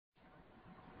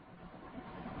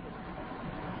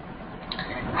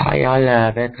Hi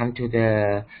all, welcome to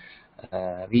the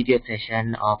video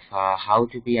session of how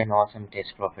to be an awesome test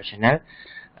professional.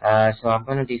 So I'm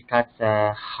going to discuss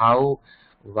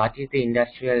what is the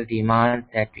industrial demand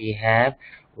that we have,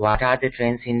 what are the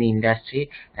trends in the industry,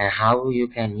 and how you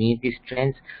can meet these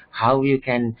trends, how you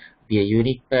can be a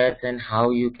unique person, how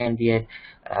you can be a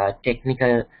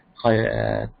technical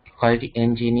quality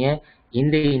engineer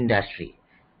in the industry.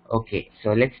 Okay,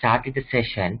 so let's start with the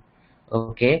session.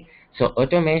 Okay, so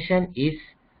automation is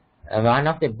one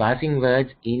of the buzzing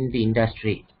words in the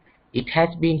industry. It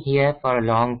has been here for a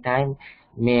long time.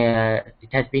 It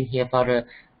has been here for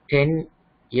 10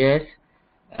 years,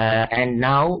 and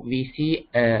now we see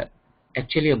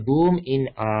actually a boom in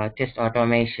test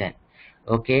automation.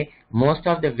 Okay, most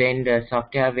of the vendors,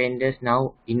 software vendors,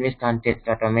 now invest on test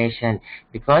automation,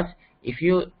 because if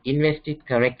you invest it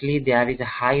correctly, there is a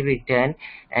high return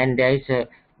and there is a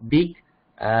big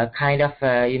kind of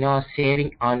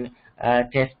saving on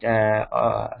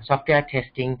software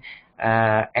testing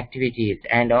activities.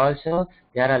 And also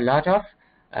there are a lot of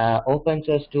open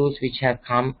source tools which have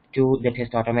come to the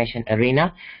test automation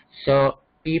arena. So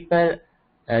people,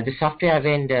 the software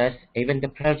vendors, even the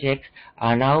projects,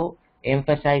 are now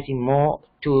emphasizing more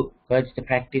towards the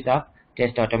practice of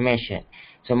test automation.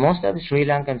 So most of the Sri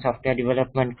Lankan software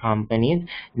development companies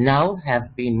now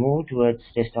have been moved towards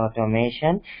test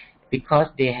automation because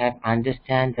they have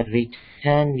understand the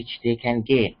return which they can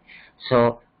gain.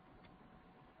 So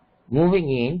moving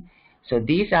in, so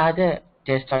these are the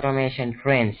test automation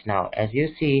trends. Now as you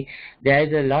see, there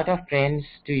is a lot of trends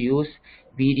to use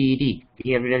BDD,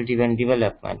 behavioral driven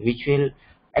development, which will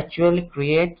actually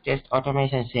create test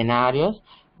automation scenarios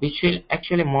which will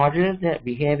actually model the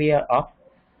behavior of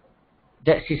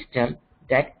the system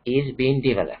that is being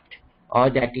developed or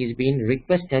that is being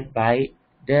requested by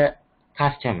the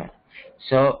customer.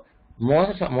 So more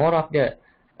of the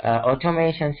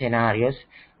automation scenarios,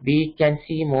 we can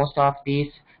see most of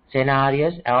these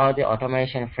scenarios or the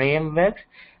automation frameworks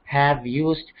have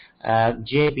used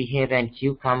JBehavior and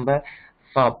Cucumber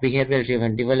for behavioral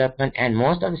driven development, and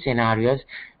most of the scenarios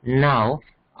now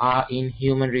are in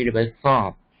human readable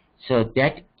form. So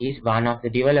that is one of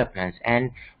the developments, and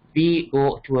we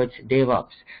go towards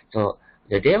DevOps. So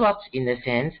the DevOps, in the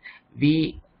sense,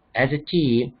 we as a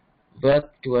team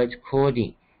work towards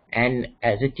coding, and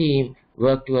as a team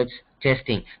work towards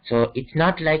testing. So it's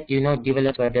not like,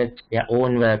 developer does their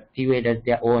own work, QA does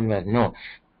their own work. No,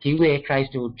 QA tries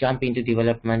to jump into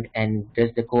development and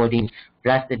does the coding,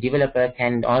 plus the developer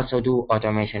can also do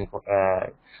automation,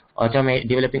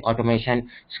 developing automation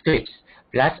scripts.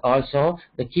 Plus also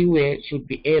the QA should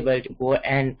be able to go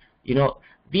and,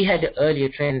 we had an earlier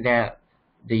trend that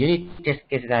the unit test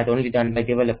cases are only done by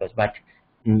developers, but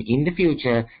in the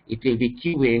future it will be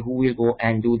QA who will go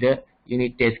and do the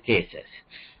unit test cases.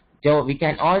 So we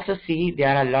can also see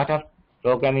there are a lot of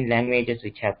programming languages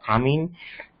which have come in,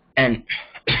 and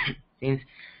since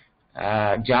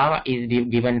Java is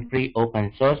given free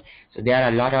open source, so there are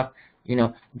a lot of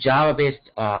Java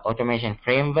based automation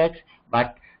frameworks,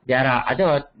 but there are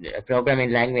other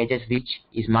programming languages which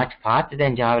is much faster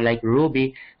than Java, like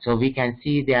Ruby. So we can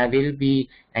see there will be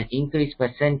an increased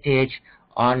percentage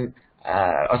on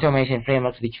automation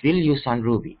frameworks which will use on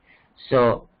Ruby.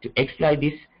 So to exploit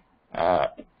this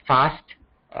fast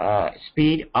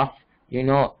speed of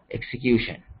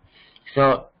execution.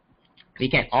 So we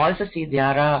can also see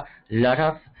there are a lot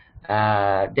of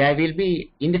there will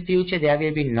be in the future, there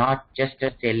will be not just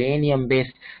a Selenium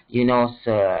based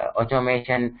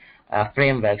automation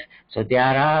frameworks. So there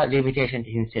are limitations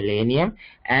in Selenium,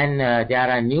 and there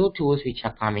are new tools which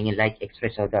are coming in, like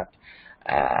Expresso.io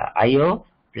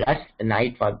plus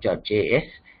Nightwatch.js,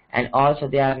 and also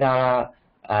there are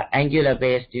Angular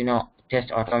based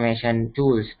test automation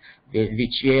tools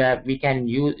which we can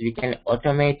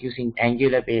automate using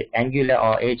Angular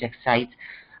or Ajax sites.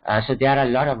 So there are a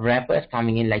lot of wrappers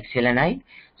coming in, like Selenite.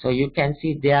 So you can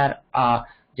see there's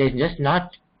just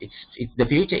not, the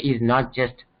future is not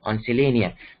just on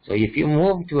Selenium. So if you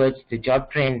move towards the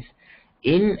job trends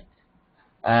in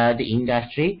the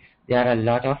industry, there are a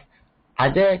lot of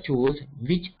other tools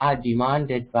which are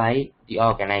demanded by the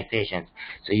organizations.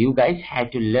 So you guys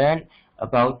had to learn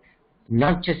about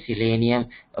not just Selenium,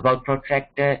 about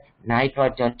Protractor,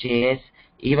 Nightwatch.js.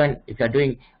 Even if you're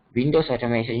doing Windows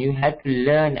automation, you have to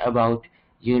learn about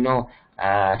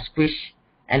Squish,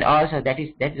 and also that is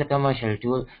a commercial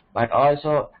tool, but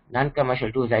also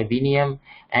non-commercial tools like Vimium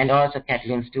and also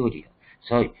Catalan Studio.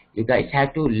 So you guys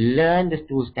have to learn the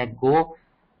tool stack, go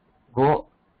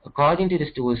according to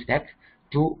the tool stack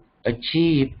to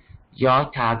achieve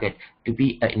your target, to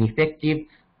be an effective,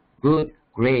 good,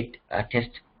 great test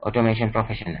automation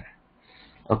professional.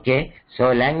 Okay,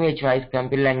 so language wise,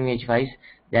 computer language wise,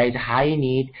 there is a high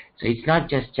need. So it's not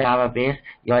just Java based,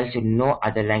 you also know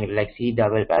other language like C++,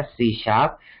 C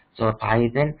Sharp, so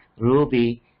Python,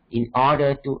 Ruby, in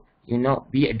order to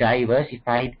be a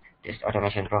diversified test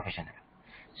automation professional.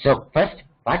 So first,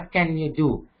 what can you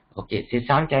do? Okay, so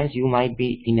sometimes you might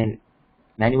be in a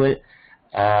manual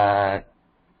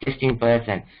testing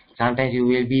person. Sometimes you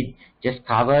will be just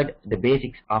covered the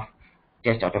basics of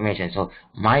test automation. So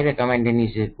my recommendation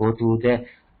is to go to the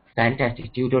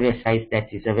fantastic tutorial sites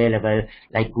that is available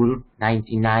like Guru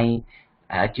 99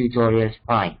 tutorials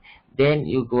fine. Then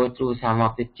you go through some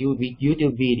of the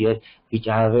YouTube videos which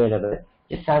are available.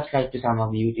 Just subscribe to some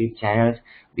of the YouTube channels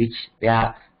which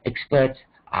where experts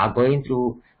are going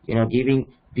through, giving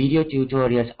video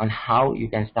tutorials on how you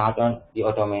can start on the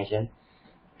automation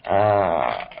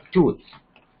tools.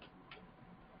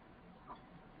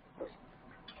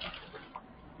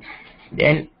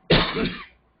 Then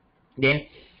then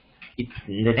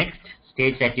the next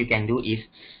stage that you can do is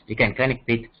you can connect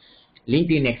with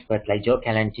LinkedIn experts like Joe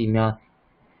Calentino,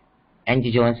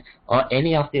 Angie Jones, or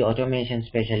any of the automation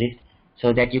specialists,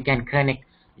 so that you can connect,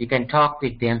 you can talk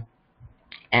with them,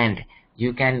 and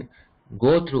you can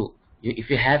go through.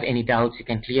 If you have any doubts, you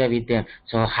can clear with them.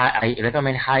 So I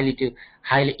recommend highly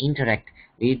interact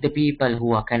with the people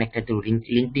who are connected to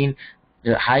LinkedIn.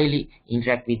 Highly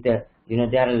interact with the,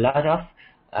 there are a lot of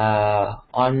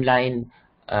online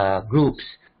groups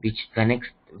which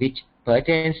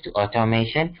pertains to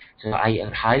automation. So I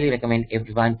highly recommend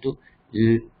everyone to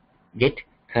get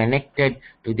connected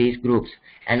to these groups.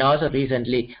 And also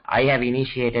recently I have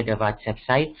initiated a WhatsApp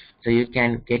site, so you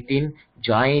can get in,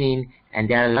 join in, and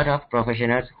there are a lot of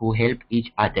professionals who help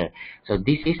each other. So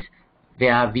this is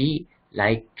where we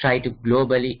try to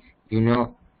globally,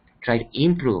 try to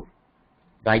improve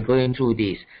by going through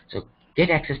these. So get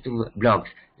access to blogs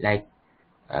like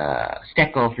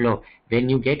Stack Overflow. When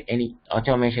you get any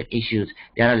automation issues,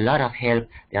 there are a lot of help,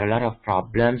 there are a lot of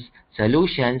problems,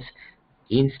 solutions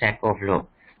in Stack Overflow.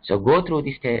 So go through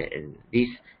these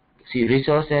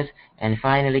resources and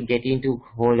finally get into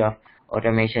hold of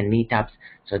automation meetups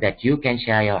so that you can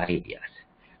share your ideas.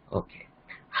 Okay.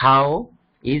 How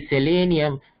is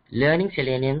learning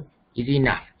Selenium is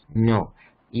enough? No.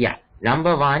 Yeah.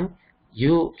 Number one,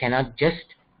 you cannot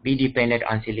just be dependent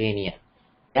on Selenium.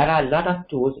 There are a lot of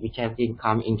tools which have been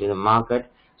come into the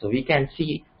market, so we can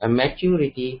see a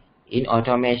maturity in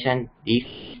automation these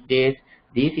days,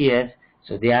 these years.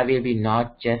 So there will be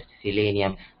not just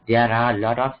Selenium. There are a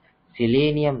lot of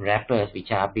Selenium wrappers which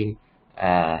have been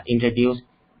introduced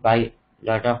by a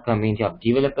lot of community of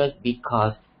developers,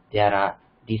 because there are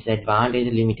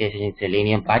disadvantage limitations in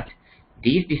Selenium, but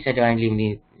these disadvantage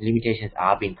limitations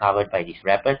are being covered by these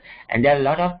wrappers. And there are a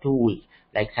lot of tools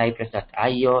like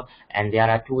Cypress.io, and there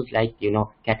are tools like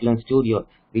Catalan Studio,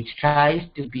 which tries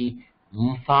to be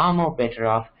far more better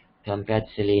off compared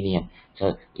to Selenium.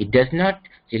 So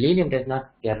Selenium does not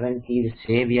guarantee the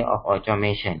savior of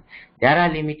automation. There are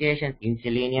limitations in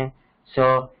Selenium.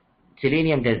 So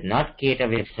Selenium does not cater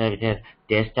web services,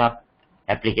 desktop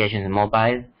applications,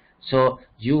 mobile. So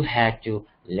you have to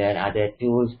learn other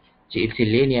tools. So if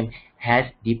Selenium has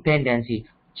dependency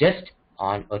just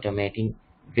on automating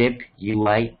web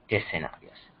UI test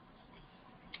scenarios.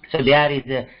 So there is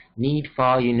a need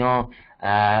for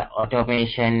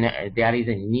automation. There is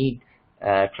a need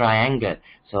triangle.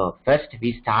 So first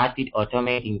we start with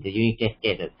automating the unit test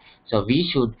cases. So we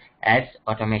should, as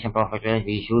automation professionals,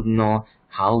 we should know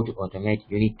how to automate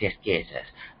unit test cases.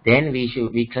 Then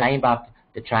we climb up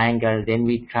the triangle. Then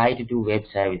we try to do web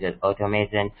services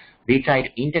automation. We try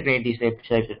to integrate these web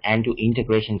services and do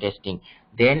integration testing.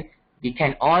 Then we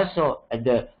can also, at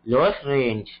the lowest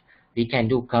range, we can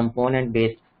do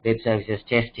component-based web services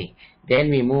testing. Then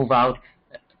we move up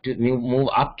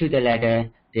to the ladder.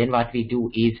 Then what we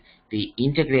do is we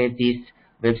integrate these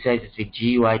web services with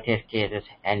GUI test cases,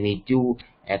 and we do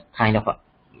a kind of a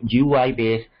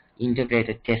GUI-based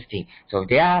integrated testing. So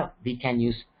there we can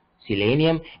use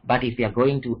Selenium, but if we are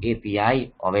going to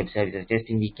API or web services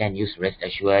testing, we can use REST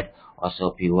Assured or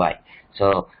SOAP UI.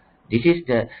 So this is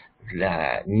the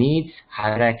needs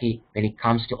hierarchy when it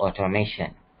comes to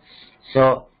automation.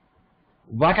 So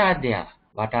what are there?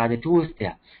 What are the tools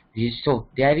there? So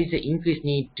there is an increased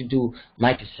need to do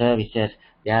microservices.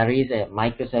 There is a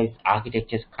microservice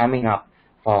architectures coming up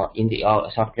in the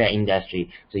software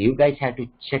industry. So you guys have to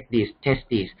check this, test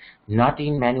this, not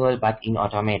in manual but in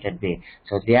automated way.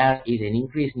 So there is an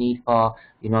increased need for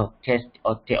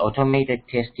automated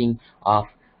testing of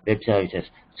web services.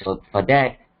 So for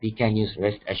that we can use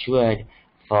REST Assured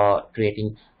for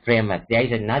creating framework. There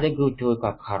is another good tool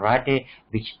called Karate,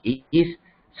 which is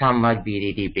somewhat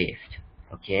BDD based.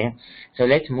 Okay, so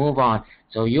let's move on.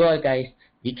 So you all guys,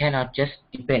 we cannot just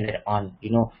depend on,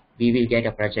 we will get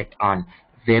a project on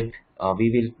web, or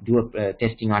we will do a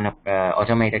testing on a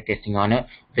automated testing on a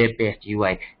web-based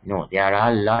UI. No, there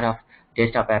are a lot of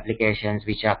desktop applications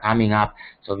which are coming up,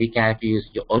 so we can use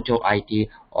the Auto IT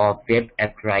or Web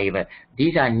App Driver.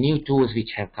 These are new tools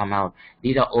which have come out.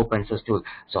 These are open source tools,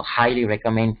 so highly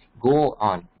recommend go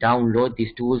on, download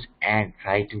these tools and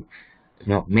try to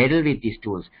meddle with these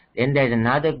tools. Then there's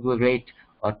another great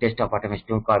or desktop automation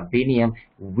tool called Binium,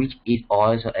 which it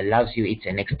also allows you, it's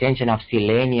an extension of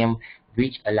Selenium,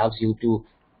 which allows you to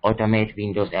automate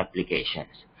Windows applications.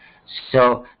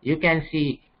 So you can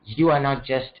see, you are not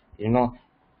just,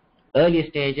 early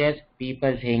stages,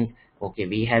 people think, okay,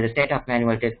 we have a set of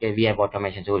manual test, we have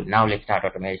automation tool, now let's start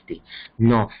automating.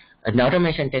 No, an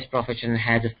automation test professional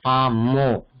has a far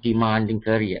more demanding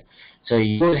career. So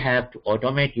you will have to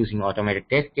automate using automated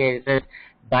test cases,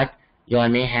 but you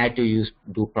may have to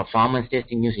do performance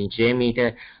testing using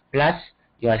JMeter. Plus,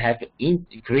 you will have to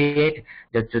create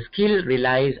the skill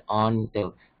relies on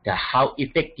the how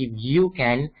effective you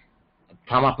can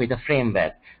come up with a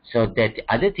framework. So that the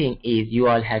other thing is you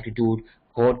all have to do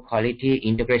code quality,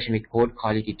 integration with code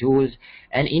quality tools,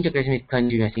 and integration with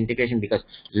continuous integration, because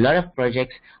a lot of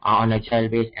projects are on agile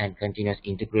based and continuous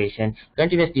integration,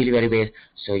 continuous delivery based.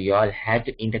 So you all have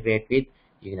to integrate with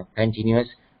continuous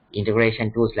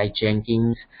integration tools like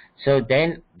Jenkins. So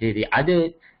then the other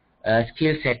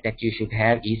skill set that you should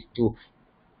have is to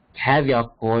have your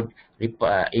code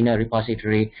in a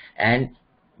repository and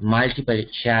multiple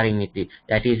sharing with it.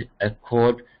 That is a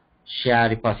code share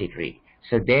repository.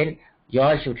 So then you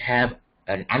all should have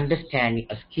an understanding,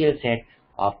 a skill set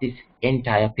of this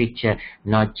entire picture,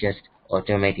 not just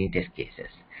automating test cases.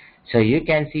 So you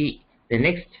can see the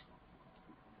next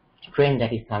trend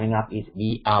that is coming up is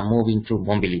we are moving to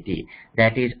mobility.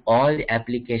 That is, all the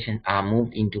applications are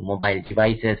moved into mobile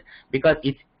devices because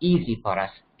it's easy for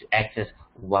us to access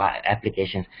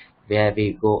applications where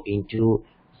we go into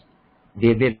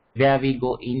where we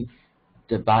go in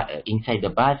inside the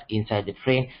bus, inside the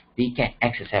train, we can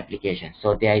access applications.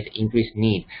 So there is increased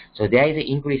need. So there is an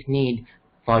increased need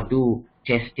for do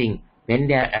testing when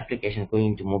there are applications going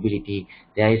into mobility.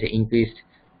 There is an increased.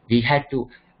 We had to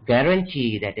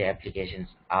guarantee that the applications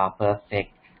are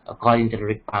perfect according to the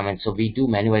requirements. So we do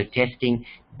manual testing,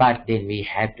 but then we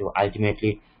have to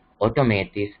ultimately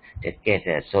automate these test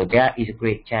cases. So there is a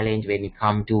great challenge when we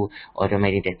come to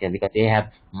automating test cases, because they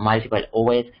have multiple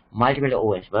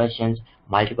OS versions,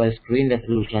 multiple screen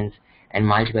resolutions, and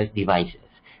multiple devices.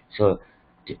 So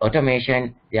the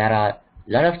automation, there are a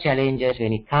lot of challenges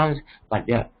when it comes, but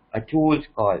there are tools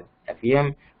called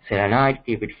FEM, Selenoid,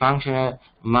 Keep It Functional,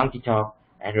 Monkeytalk,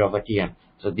 and Robotium.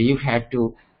 So you have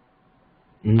to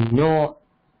know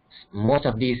most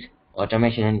of these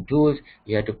automation tools.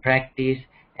 You have to practice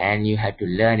and you have to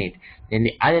learn it. Then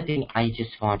the other thing I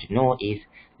just want to know is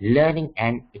learning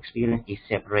and experience is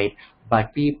separate,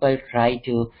 but people try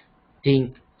to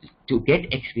think to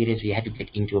get experience we have to get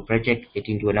into a project, get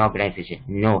into an organization.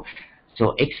 No.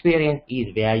 So experience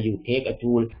is where you take a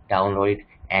tool, download it,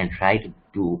 and try to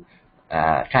do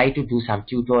some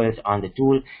tutorials on the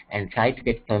tool and try to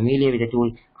get familiar with the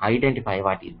tool, identify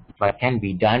what can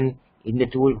be done in the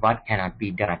tool, what cannot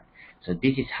be done. So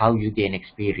this is how you gain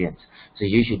experience. So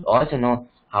you should also know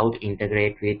how to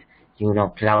integrate with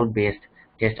cloud-based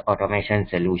test automation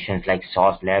solutions like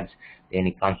Source Labs when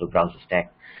it comes to Browser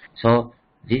Stack. So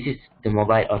this is the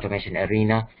mobile automation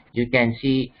arena. You can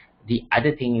see the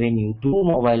other thing when you do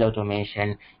mobile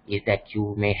automation is that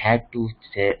you may have to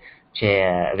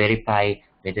verify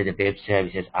whether the web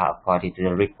services are according to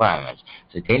the requirements.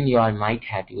 So then you all might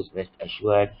have to use Rest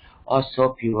Assured or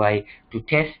SOAP UI to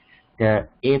test the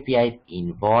APIs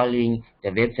involving the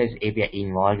web service API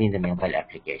involving the mobile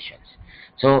applications.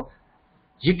 So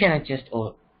you cannot just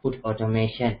put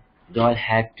automation. You all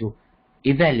have to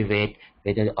evaluate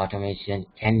whether the automation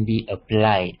can be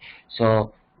applied.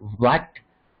 So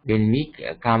when we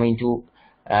come into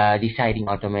deciding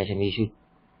automation, we should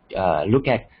look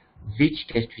at which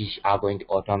tests we are going to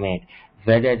automate,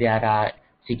 whether there are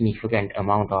significant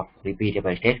amount of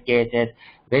repeatable test cases,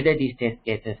 whether these test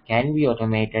cases can be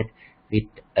automated with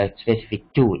a specific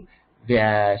tool.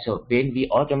 So when we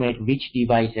automate which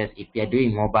devices, if we are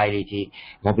doing mobility,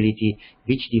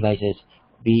 which devices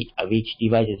we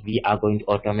are going to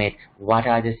automate, what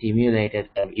are the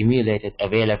emulators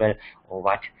available, or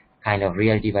what kind of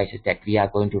real devices that we are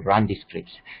going to run the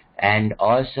scripts. And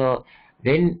also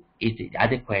when is the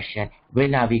other question.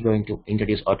 When are we going to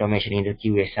introduce automation in the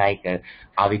QA cycle?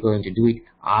 Are we going to do it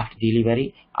after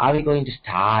delivery? Are we going to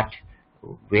start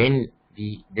when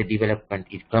the development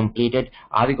is completed?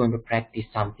 Are we going to practice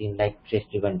something like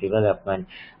test-driven development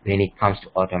when it comes to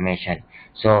automation?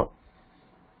 So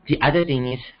the other thing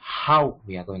is how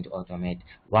we are going to automate,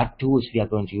 what tools we are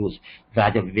going to use,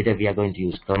 whether we are going to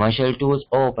use commercial tools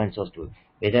or open source tools.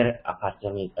 Whether a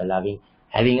customer is allowing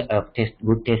having a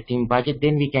good testing budget,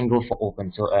 then we can go for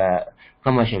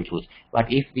commercial tools. But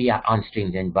if we are on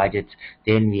stringent budgets,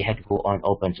 then we have to go on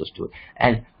open source tools.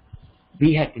 And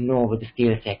we have to know with the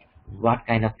skill set what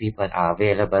kind of people are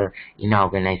available in our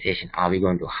organization. Are we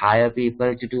going to hire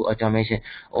people to do automation,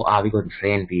 or are we going to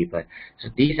train people? So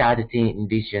these are the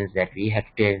decisions that we have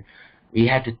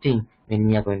to think when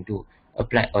we are going to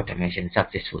apply automation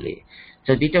successfully.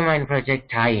 So determine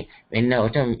project time. When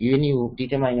you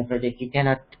determine a project, you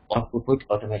cannot put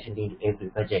automation into every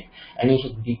project, and you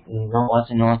should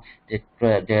also know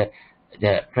that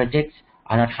the projects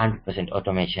are not 100%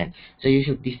 automation. So you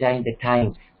should design the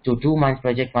time. So 2 months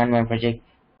project, 1 month project,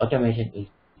 automation is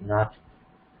not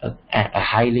a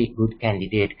highly good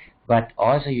candidate. But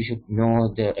also you should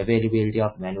know the availability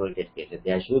of manual test cases.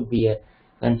 There should be a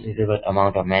considerable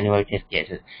amount of manual test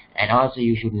cases. And also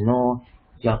you should know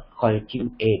your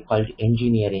quality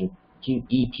engineering,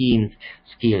 QE teams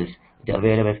skills, the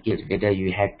available skills, whether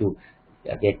you have to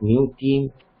get new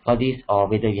team for this or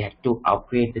whether you have to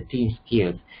upgrade the team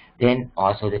skills. Then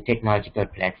also the technological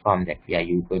platform that we are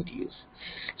going to use.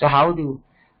 So how do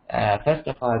first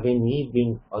of all, when we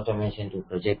bring automation to a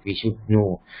project, we should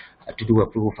know to do a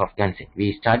proof of concept.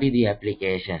 We study the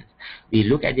applications. We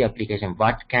look at the application.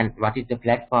 What is the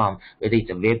platform? Whether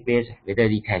it's a web-based, whether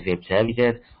it has web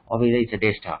services, or whether it's a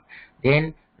desktop.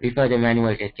 Then refer the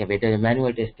manual test case. Whether the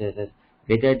manual testers,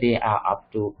 whether they are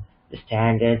up to the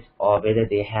standards or whether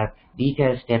they have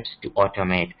detailed steps to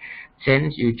automate.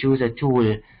 Since you choose a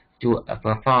tool to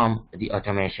perform the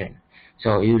automation.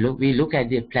 So we look at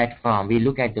the platform, we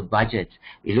look at the budgets,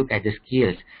 we look at the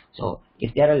skills. So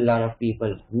if there are a lot of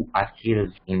people who are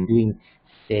skilled in doing,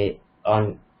 say,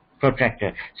 on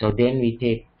Protractor, so then we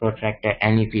take Protractor,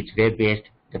 and if it's web-based,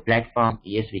 the platform,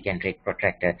 yes, we can take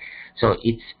Protractor. So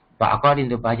it's according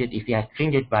to budget. If you have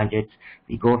stringent budgets,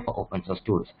 we go for open source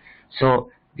tools.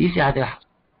 So these are the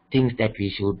things that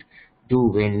we should do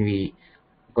when we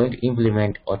going to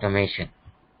implement automation.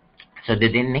 So the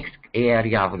next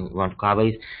area we want to cover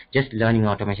is just learning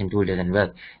automation tool doesn't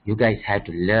work. You guys have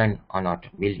to learn on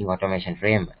building automation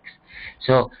frameworks.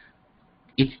 So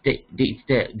it's the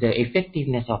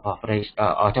effectiveness of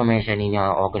automation in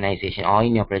your organization or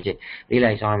in your project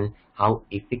relies on how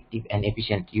effective and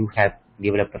efficient you have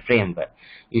developed a framework.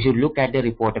 You should look at the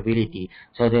reportability.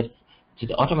 So the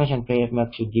automation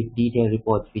framework should give detailed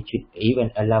reports which should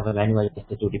even allow a manual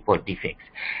tester to report defects.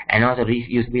 And also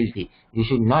reusability. You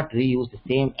should not reuse the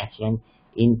same action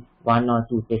in 1 or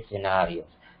 2 test scenarios.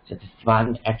 So this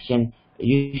one action,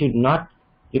 you should not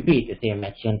repeat the same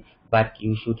action, but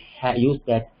you should use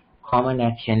that common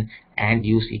action and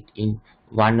use it in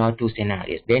 1 or 2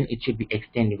 scenarios. Then it should be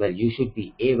extendable. You should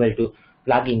be able to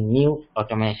plug in new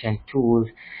automation tools,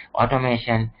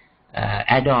 automation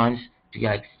add-ons to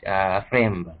your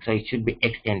framework. So it should be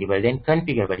extendable, then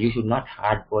configurable. You should not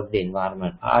hard code the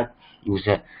environment part,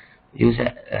 user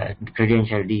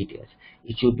credential details.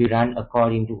 It should be run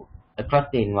according to across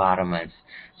the environments.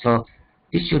 So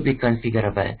this should be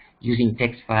configurable using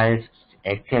text files,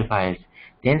 Excel files.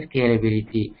 Then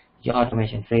scalability. Your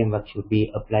automation framework should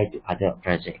be applied to other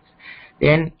projects.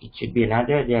 Then it should be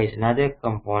there is another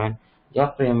component.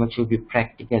 Your framework should be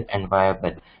practical and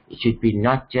viable. It should be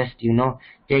not just,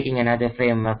 taking another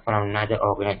framework from another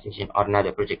organization or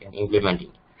another project and implementing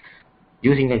it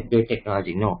using the great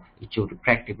technology. No, it should be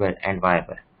practical and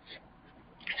viable.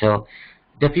 So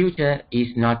the future is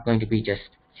not going to be just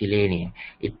Selenium.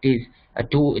 It is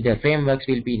the frameworks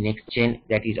will be next gen,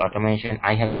 that is automation.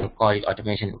 I have called it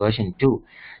automation version 2.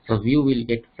 So you will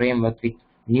get framework with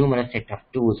numerous set of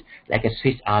tools like a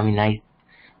Swiss Army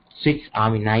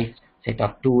knife set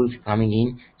of tools coming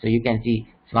in. So you can see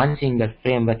one single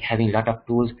framework having a lot of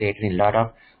tools created in a lot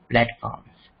of platforms.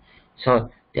 So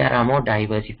there are more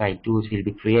diversified tools will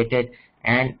be created,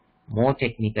 and more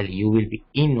technically you will be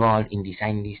involved in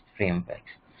designing these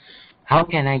frameworks. How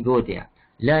can I go there?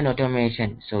 Learn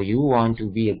automation. So you want to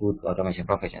be a good automation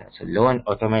professional. So learn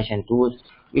automation tools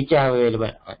which are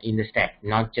available in the stack,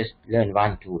 not just learn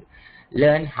one tool.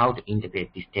 Learn how to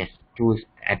integrate these test tools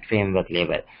at framework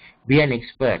level. Be an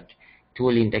expert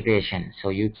tool integration. So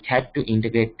you have to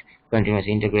integrate continuous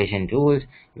integration tools.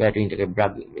 You have to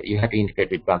integrate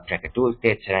with bug tracker tools,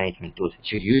 test management tools.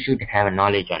 You should have a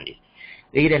knowledge on this.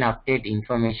 Read and update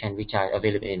information which are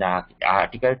available in the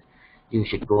articles. You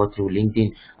should go through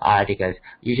LinkedIn articles.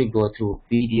 You should go through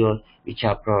videos which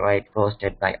are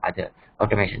posted by other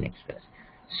automation experts.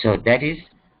 So that is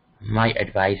my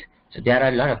advice. So there are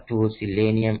a lot of tools: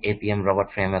 Selenium, APM, Robot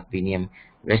Framework, Vimium,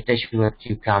 Rest Assured,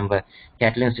 Cucumber,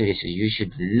 Catalan Studio. So you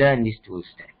should learn these tools.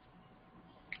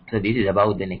 So this is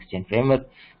about the next-gen framework.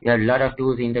 There are a lot of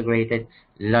tools integrated,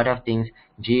 a lot of things,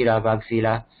 Jira,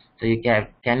 Bugzilla. So you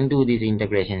can do these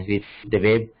integrations with the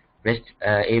web REST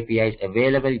APIs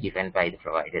available given by the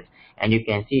providers. And you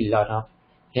can see a lot of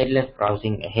headless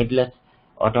browsing, headless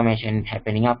automation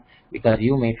happening up, because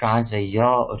you may transfer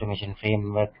your automation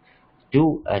framework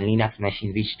to a Linux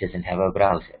machine which doesn't have a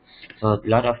browser. So a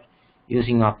lot of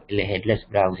using of headless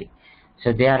browsing.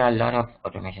 So there are a lot of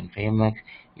automation frameworks.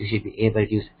 You should be able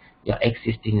to use your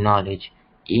existing knowledge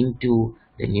into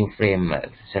the new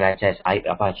frameworks, such as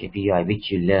Apache PUI,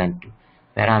 which you learn to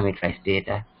parameterize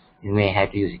data. You may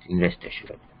have to use it in Rest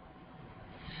Assured.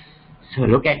 So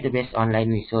look at the best online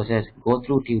resources, go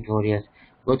through tutorials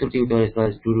for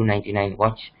Dudu99,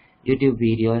 watch YouTube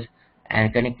videos,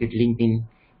 and connect with LinkedIn,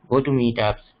 go to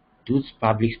meetups, do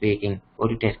public speaking, go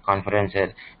to test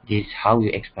conferences. This is how you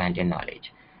expand your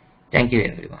knowledge. Thank you,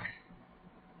 everyone.